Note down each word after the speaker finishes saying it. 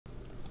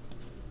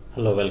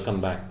Hello, welcome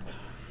back.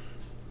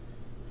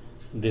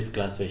 This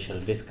class we shall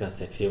discuss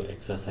a few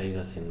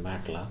exercises in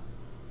Matlab.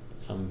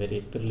 Some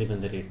very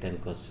preliminary 10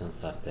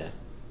 questions are there.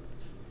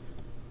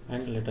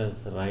 And let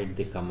us write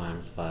the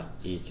commands for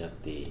each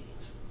of the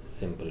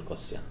simple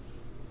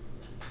questions.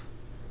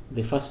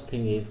 The first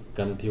thing is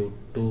compute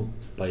 2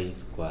 pi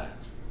square.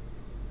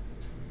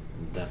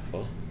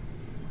 Therefore,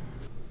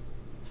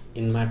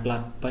 in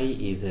Matlab, pi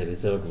is a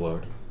reserved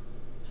word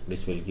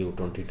which will give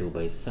 22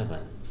 by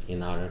 7.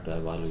 In order to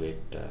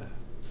evaluate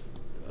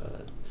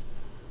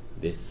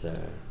this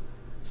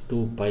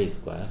 2 pi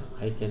square,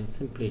 I can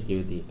simply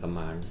give the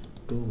command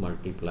 2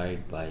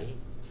 multiplied by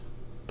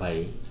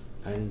pi,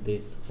 and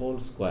this whole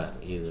square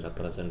is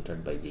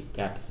represented by the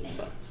cap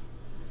symbol.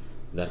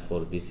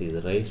 Therefore, this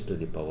is raised to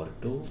the power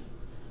 2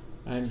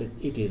 and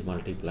it is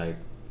multiplied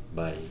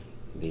by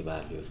the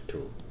value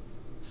 2.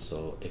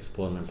 So,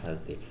 exponent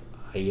has the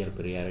higher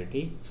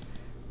priority.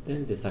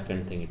 Then the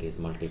second thing, it is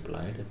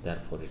multiplied,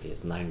 therefore it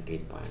is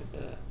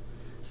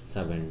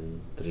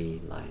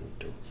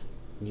 19.7392.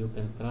 You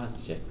can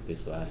cross check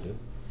this value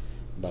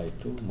by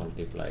 2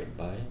 multiplied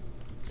by,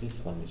 this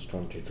one is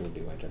 22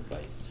 divided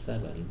by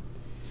 7,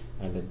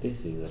 and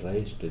this is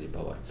raised to the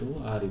power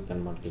 2, or you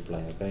can multiply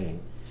again.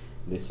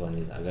 This one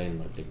is again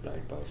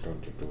multiplied by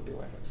 22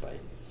 divided by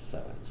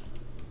 7.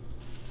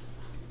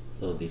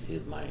 So this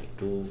is my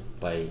 2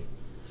 pi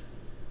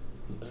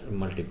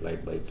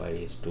multiplied by pi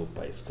is 2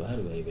 pi square.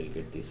 I will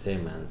get the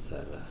same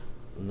answer,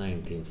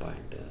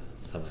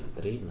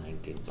 19.73,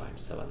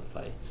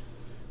 19.75,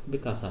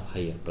 because of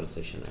higher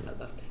precision and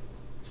other thing.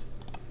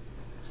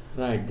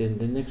 Right, then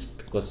the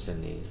next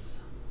question is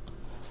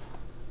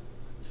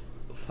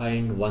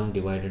find 1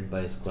 divided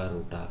by square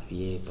root of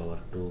a power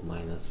 2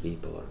 minus b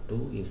power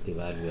 2 if the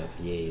value of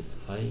a is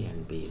 5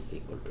 and b is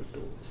equal to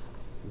 2.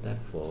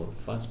 Therefore,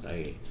 first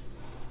I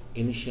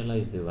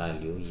initialize the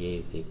value a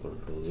is equal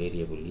to,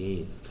 variable a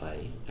is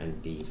 5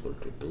 and b equal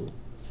to 2.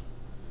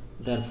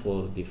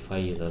 Therefore, the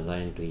 5 is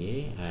assigned to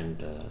a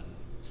and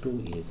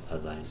 2 is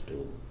assigned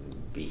to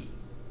b.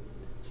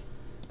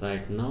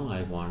 Right now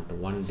I want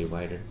 1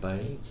 divided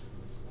by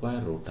square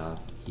root of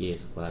a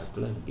square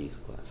plus b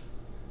square.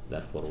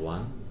 Therefore,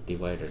 1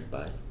 divided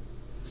by,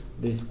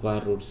 this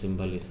square root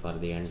symbol is for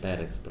the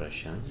entire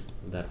expression.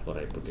 Therefore,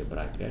 I put a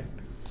bracket.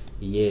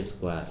 A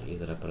square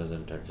is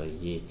represented by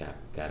a cap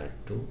caret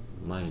 2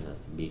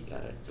 minus b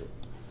caret 2.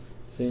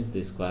 Since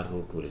the square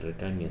root will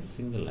return a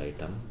single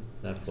item,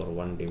 therefore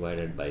 1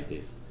 divided by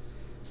this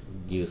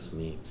gives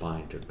me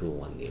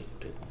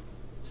 0.2182.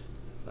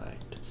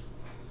 Right.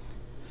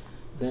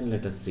 Then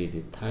let us see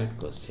the third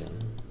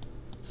question.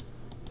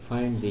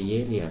 Find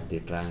the area of the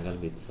triangle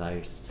with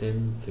sides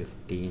 10,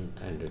 15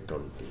 and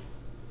 20.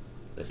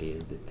 That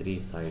is, the three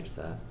sides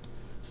are,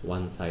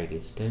 one side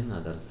is 10,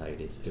 other side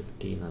is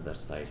 15, other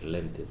side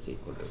length is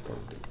equal to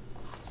 20.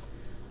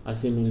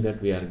 Assuming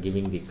that we are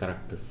giving the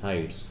correct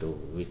sides to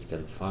which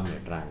can form a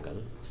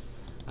triangle,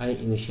 I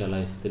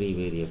initialize three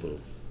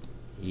variables,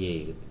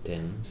 a with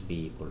 10,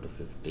 b equal to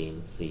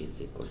 15, c is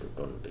equal to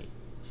 20.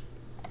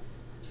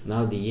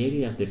 Now the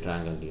area of the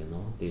triangle,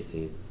 this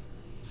is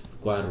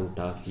square root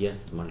of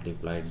s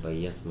multiplied by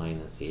s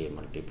minus a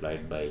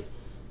multiplied by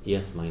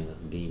s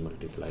minus b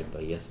multiplied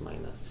by s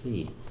minus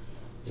c,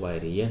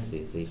 where s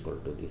is equal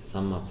to the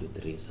sum of the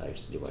three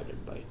sides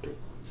divided by 2.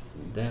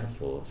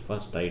 Therefore,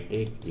 first I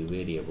take the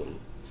variable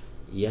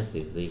s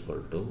is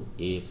equal to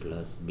a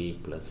plus b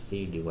plus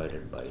c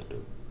divided by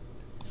 2.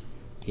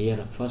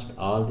 Here first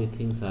all the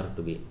things are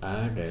to be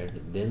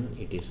added, then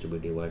it is to be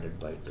divided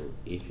by 2.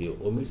 If you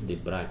omit the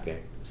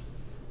bracket,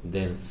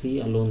 then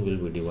c alone will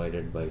be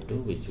divided by 2,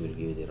 which will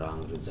give the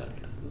wrong result.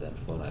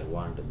 Therefore, I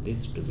want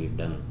this to be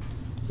done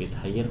with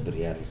higher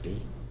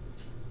priority.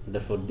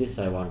 Therefore, this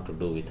I want to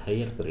do with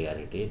higher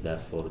priority.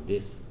 Therefore,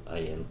 this I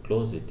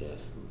enclose with a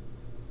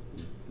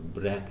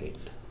bracket.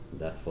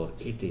 Therefore,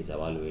 it is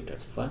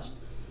evaluated first,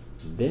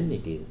 then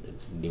it is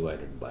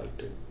divided by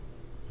 2.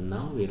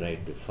 Now we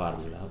write the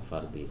formula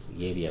for this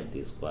area of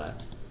the square.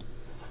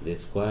 The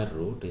square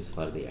root is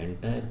for the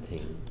entire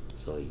thing.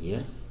 So,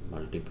 s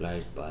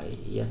multiplied by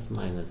s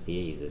minus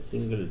a is a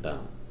single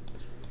term.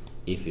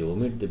 If you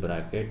omit the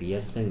bracket,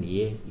 s and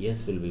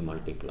s will be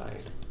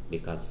multiplied,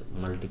 because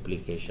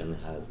multiplication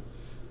has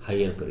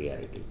higher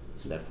priority.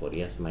 Therefore,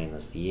 s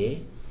minus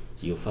a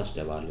you first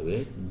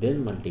evaluate,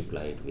 then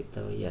multiply it with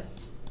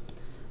s.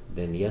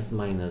 Then s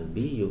minus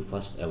b you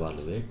first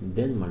evaluate,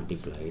 then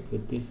multiply it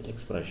with this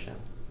expression.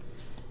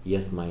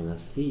 S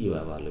minus c you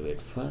evaluate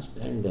first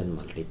and then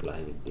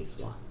multiply with this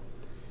one.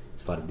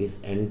 For this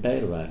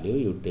entire value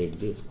you take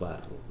the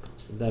square root.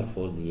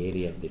 Therefore, the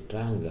area of the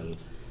triangle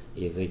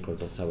is equal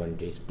to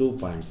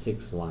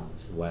 72.61,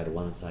 where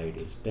one side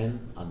is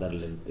 10, other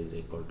length is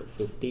equal to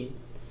 15,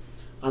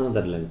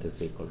 another length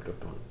is equal to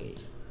 20.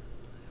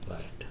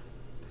 Right.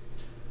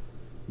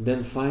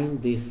 Then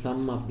find the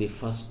sum of the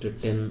first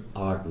 10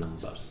 odd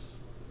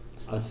numbers.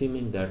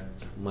 Assuming that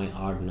my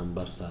odd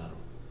numbers are,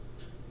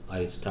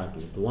 I start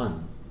with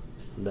 1,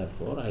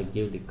 therefore I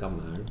give the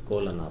command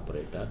colon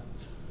operator.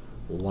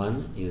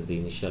 1 is the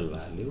initial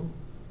value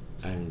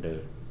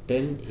and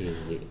 10 is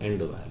the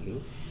end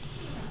value.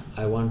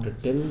 I want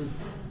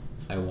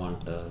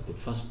the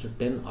first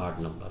 10 odd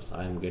numbers.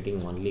 I am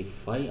getting only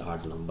 5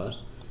 odd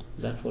numbers.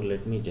 Therefore,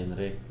 let me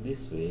generate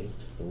this way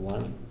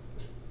 1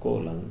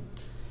 colon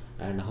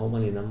and how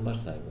many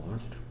numbers I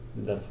want.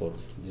 Therefore,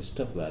 the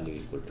step value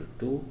equal to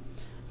 2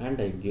 and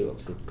I give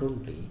up to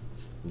 20.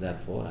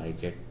 Therefore, I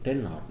get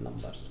 10 odd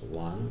numbers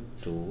 1,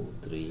 2,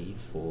 3,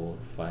 4,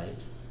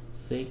 5,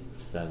 6,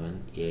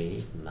 7,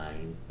 8,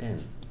 9,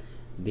 10.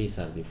 These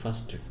are the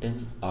first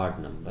 10 odd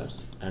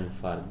numbers, and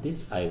for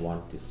this I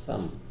want the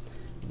sum.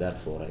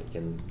 Therefore, I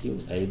can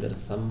give either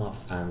sum of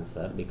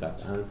answer,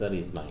 because answer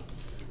is my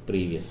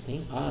previous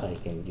thing, or I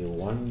can give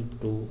 1,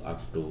 2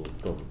 up to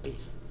 20.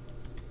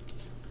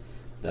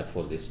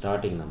 Therefore, the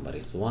starting number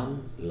is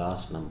 1,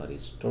 last number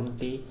is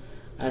 20,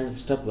 and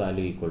step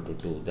value equal to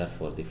 2.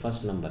 Therefore, the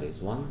first number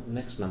is 1,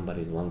 next number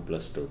is 1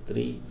 plus 2,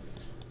 3,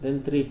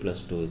 then 3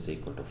 plus 2 is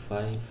equal to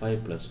 5,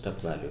 5 plus step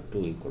value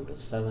 2 equal to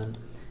 7,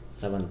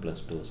 7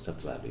 plus 2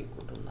 step value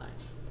equal to 9.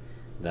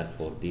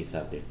 Therefore, these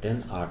are the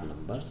 10 odd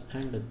numbers,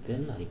 and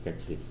then I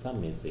get the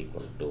sum is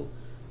equal to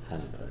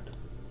 100.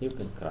 You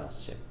can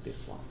cross check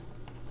this one.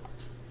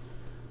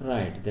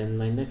 Right, then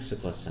my next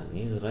question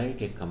is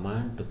write a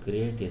command to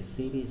create a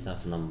series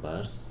of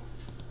numbers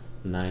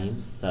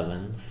 9,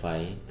 7,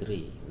 5,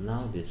 3.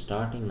 Now the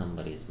starting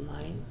number is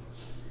 9,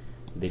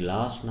 the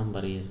last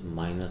number is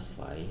minus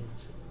 5.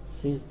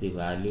 Since the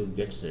value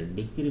gets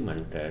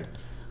decremented,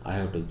 I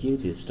have to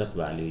give the step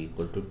value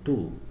equal to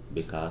 2,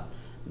 because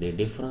the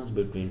difference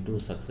between two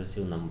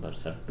successive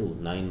numbers are 2.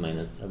 9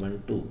 minus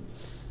 7, 2.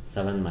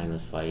 7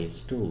 minus 5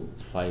 is 2.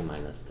 5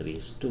 minus 3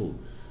 is 2.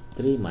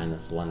 3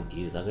 minus 1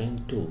 is again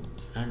 2.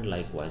 And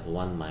likewise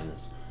 1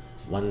 minus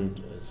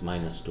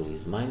 2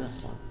 is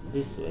minus 1.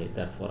 This way,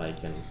 therefore, I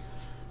can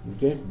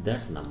get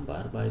that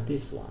number by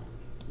this one.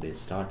 The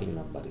starting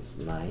number is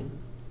 9.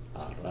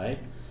 Alright.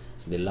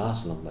 The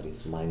last number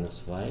is minus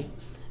 5.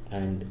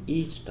 And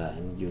each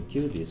time you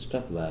give the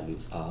step value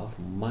of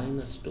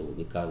minus 2,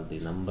 because the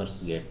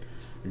numbers get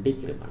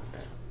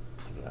decremented,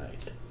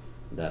 right?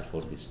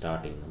 Therefore, the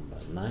starting number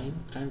 9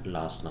 and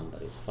last number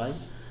is 5.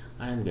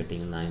 I am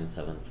getting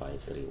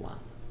 97531.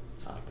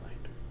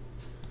 Alright.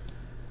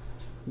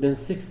 Then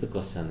sixth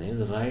question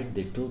is write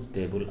the truth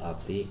table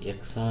of the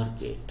XOR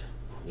gate.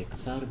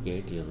 XOR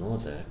gate, you know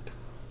that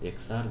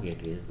XOR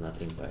gate is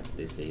nothing but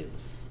this is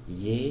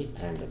A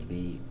and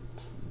B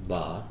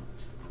bar,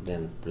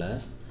 then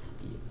plus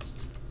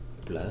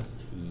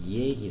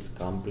A is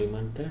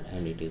complemented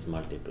and it is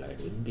multiplied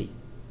with B.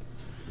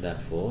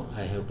 Therefore,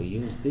 I have to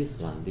use this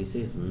one. This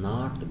is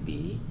not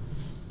B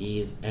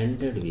is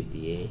ended with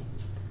A,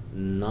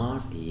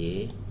 not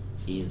A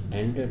is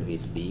ended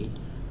with B,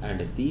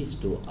 and these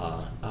two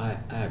are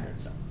added.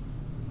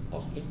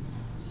 Okay,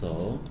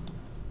 so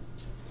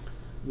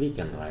we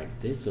can write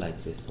this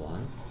like this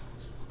one.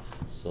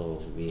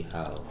 So we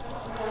have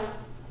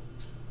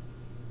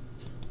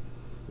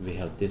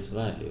this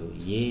value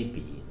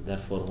AB.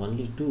 Therefore,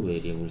 only two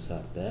variables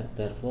are there.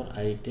 Therefore,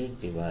 I take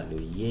the value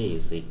A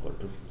is equal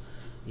to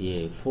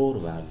A 4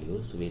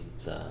 values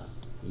with A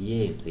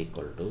is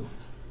equal to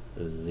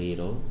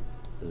 0,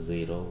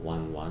 0,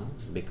 1, 1,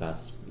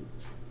 because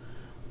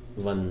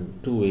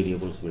two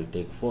variables will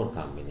take 4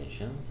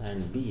 combinations,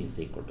 and B is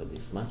equal to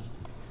this much,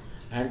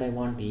 and I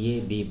want A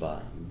B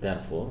bar.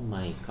 Therefore,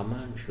 my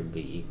command should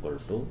be equal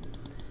to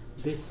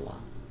this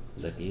one,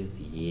 that is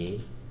A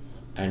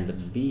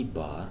and B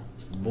bar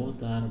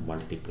both are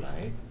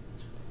multiplied.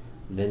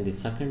 Then the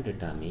second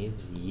term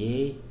is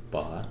A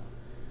bar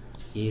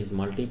is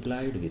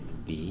multiplied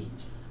with B,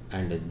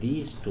 and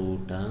these two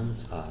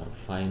terms are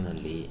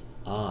finally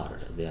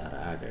ORed, they are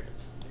added.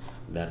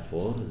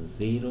 Therefore,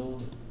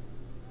 0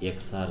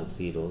 XOR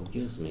 0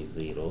 gives me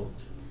 0,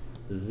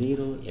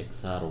 0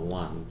 XOR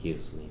 1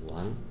 gives me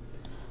 1,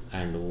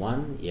 and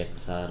 1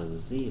 XOR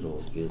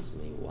 0 gives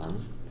me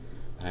 1,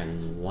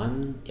 and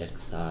 1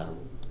 XOR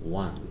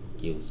 1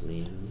 gives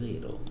me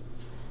 0.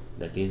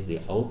 That is, the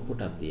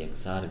output of the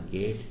XOR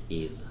gate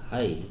is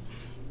high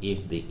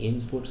if the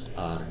inputs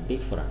are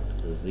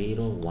different.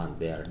 0, 1,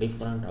 they are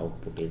different,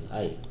 output is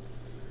high.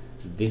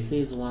 This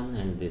is 1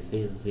 and this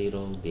is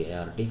 0, they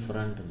are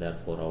different,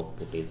 therefore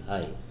output is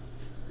high.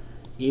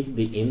 If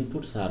the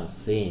inputs are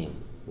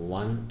same,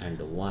 1 and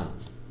 1,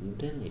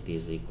 then it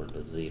is equal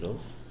to 0.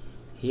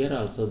 Here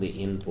also the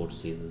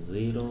inputs is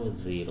 0,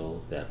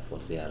 0, therefore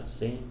they are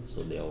same,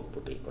 so the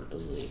output equal to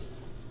 0.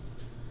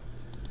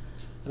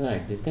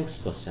 Right, the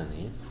next question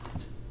is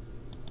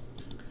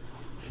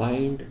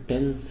find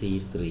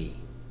 10C3.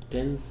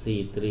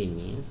 10C3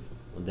 means,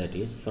 that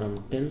is, from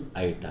 10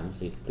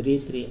 items, if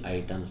 3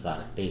 items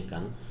are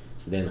taken,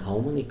 then how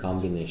many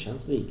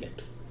combinations we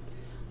get.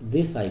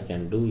 This I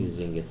can do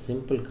using a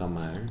simple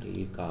command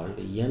called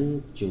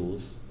n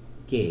choose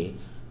k.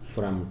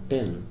 From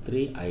 10,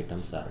 3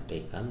 items are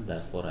taken,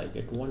 therefore I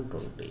get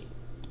 120.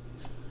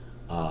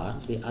 Or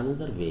the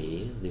another way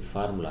is, the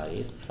formula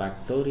is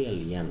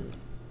factorial n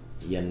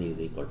is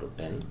equal to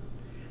 10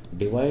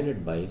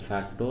 divided by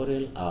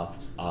factorial of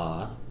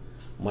r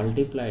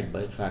multiplied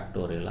by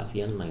factorial of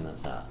n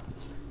minus r.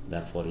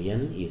 Therefore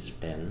n is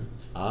 10,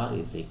 r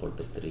is equal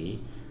to 3.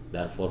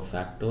 Therefore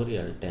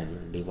factorial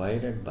 10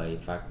 divided by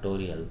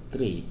factorial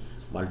 3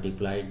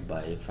 multiplied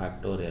by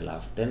factorial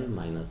of 10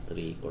 minus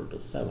 3 equal to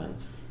 7.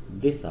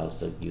 This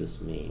also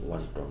gives me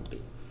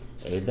 120.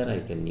 Either I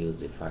can use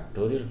the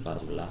factorial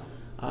formula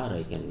or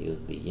I can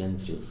use the n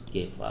choose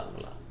k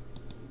formula.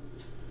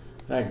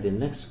 Right, the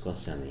next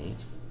question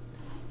is,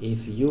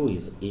 if u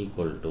is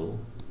equal to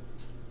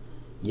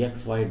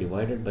xy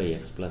divided by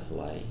x plus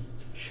y,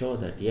 show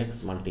that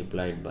x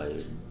multiplied by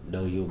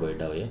dou u by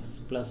dou x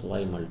plus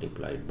y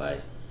multiplied by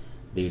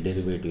the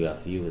derivative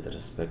of u with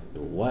respect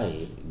to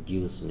y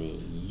gives me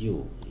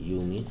u. U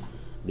means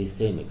the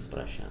same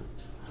expression.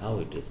 How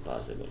it is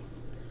possible?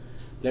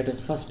 Let us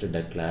first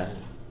declare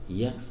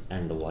x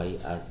and y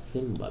as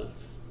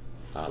symbols.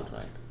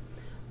 Alright.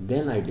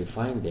 Then I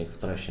define the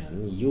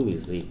expression u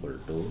is equal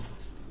to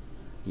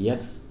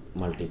x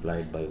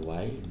multiplied by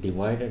y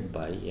divided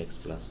by x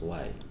plus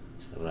y.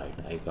 Right,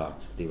 I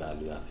got the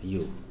value of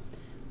u.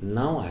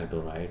 Now I have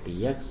to write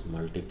x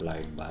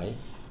multiplied by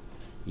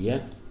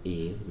x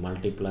is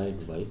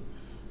multiplied by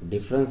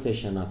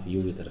differentiation of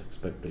u with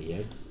respect to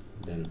x,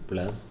 then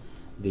plus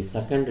the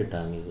second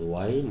term is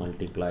y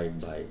multiplied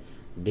by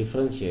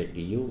differentiate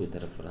u with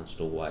reference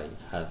to y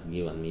has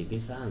given me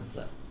this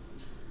answer.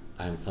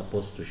 I am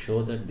supposed to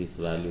show that this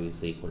value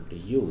is equal to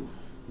u.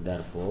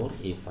 Therefore,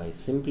 if I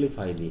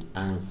simplify the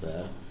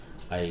answer,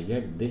 I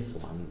get this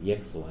one,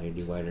 xy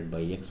divided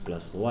by x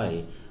plus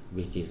y,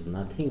 which is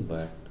nothing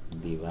but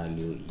the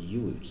value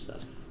u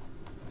itself.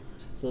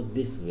 So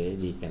this way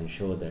we can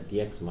show that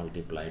x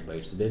multiplied by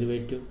its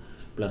derivative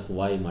plus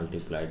y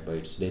multiplied by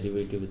its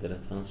derivative with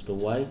reference to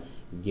y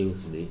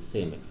gives the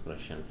same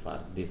expression for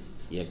this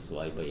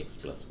xy by x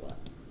plus y.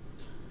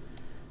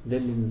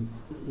 Then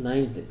the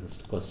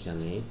ninth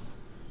question is,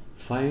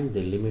 find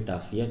the limit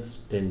of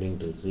x tending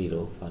to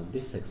 0 for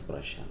this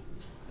expression.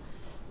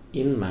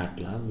 In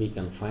Matlab, we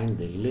can find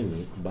the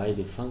limit by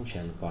the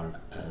function called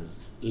as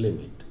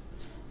limit.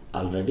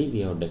 Already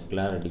we have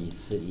declared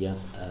x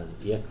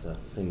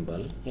as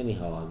symbol.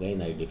 Anyhow,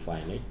 again I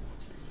define it.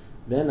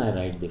 Then I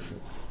write the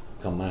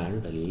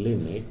command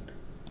limit,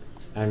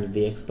 and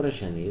the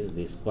expression is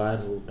the square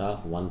root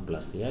of 1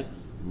 plus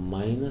x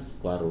minus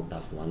square root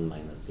of 1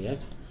 minus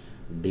x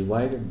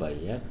divided by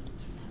x,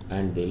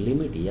 and the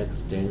limit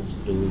x tends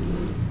to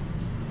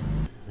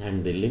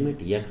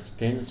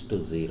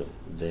 0.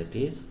 That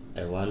is,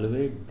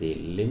 evaluate the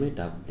limit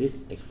of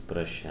this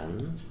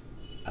expression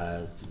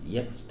as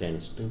x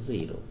tends to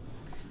 0.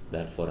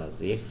 Therefore,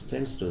 as x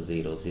tends to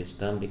 0, this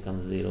term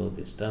becomes 0,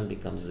 this term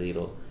becomes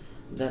 0.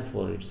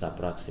 Therefore, it's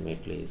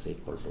approximately is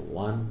equal to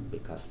 1,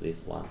 because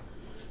this one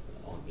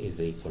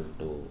is equal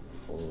to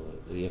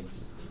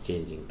x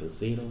changing to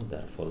 0.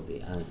 Therefore,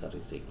 the answer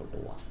is equal to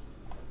 1.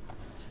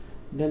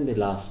 Then the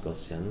last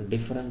question,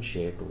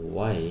 differentiate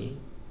y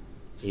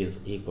is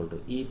equal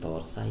to e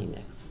power sin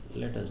x.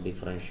 Let us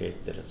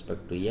differentiate with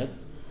respect to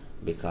x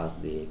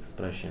because the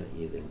expression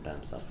is in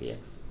terms of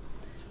x.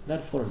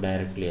 Therefore,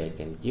 directly I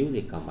can give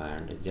the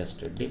command just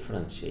to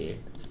differentiate.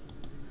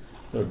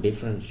 So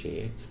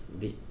differentiate,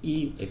 the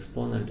e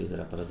exponent is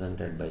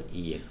represented by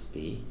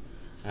exp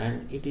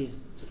and it is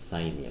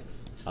sin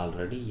x.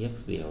 Already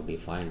x we have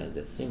defined as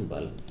a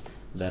symbol.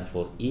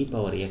 Therefore, e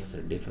power x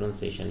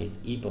differentiation is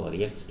e power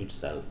x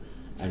itself,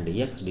 and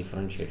x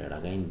differentiated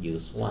again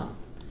gives 1.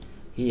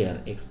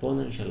 Here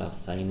exponential of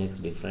sin x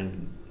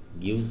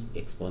gives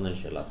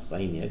exponential of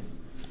sin x,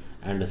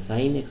 and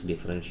sin x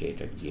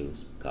differentiated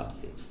gives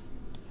cos x.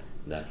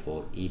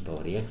 Therefore, e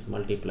power x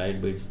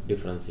multiplied by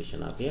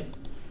differentiation of x,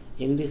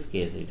 in this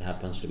case it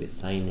happens to be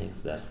sin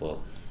x.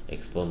 Therefore,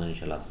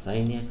 exponential of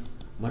sin x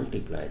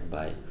multiplied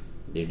by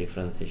the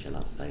differentiation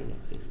of sin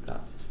x is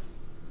cos x.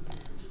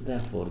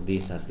 Therefore,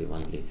 these are the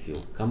only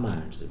few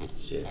commands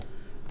which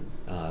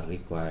are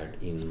required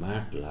in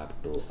Matlab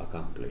to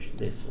accomplish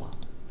this one.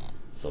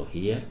 So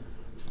here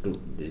to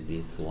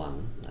this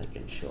one I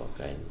can show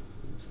again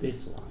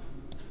this one.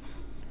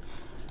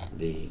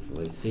 If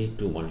we see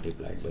 2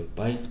 multiplied by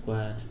pi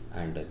square,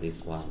 and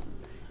this one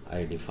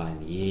I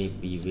define a,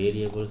 b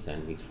variables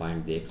and we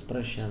find the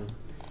expression,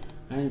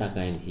 and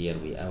again here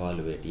we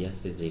evaluate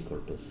s is equal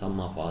to sum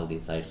of all the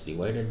sides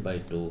divided by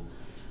 2,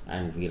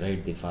 and we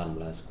write the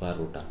formula square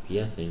root of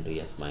s into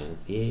s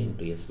minus a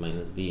into s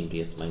minus b into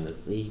s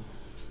minus c.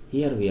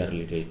 Here we are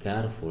little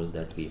careful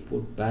that we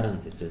put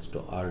parentheses to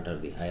alter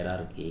the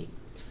hierarchy.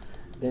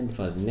 Then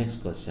for the next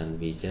question,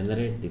 we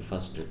generate the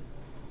first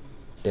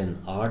 10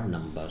 odd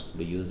numbers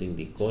by using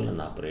the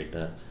colon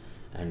operator,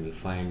 and we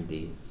find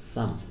the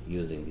sum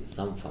using the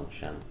sum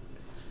function.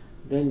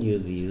 Then we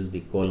use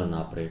the colon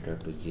operator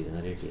to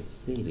generate a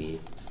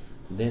series.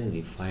 Then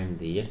we find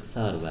the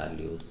XOR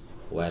values,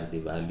 where the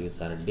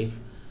values are if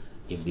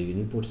the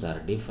inputs are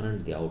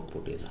different, the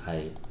output is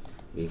high.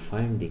 We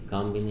find the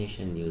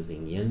combination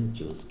using n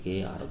choose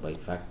k or by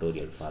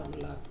factorial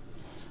formula.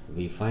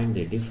 We find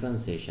the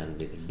differentiation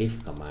with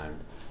diff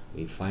command.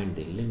 We find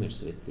the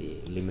limits with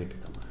the limit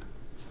command.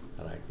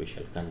 Alright, we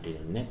shall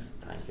continue next.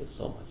 Thank you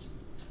so much.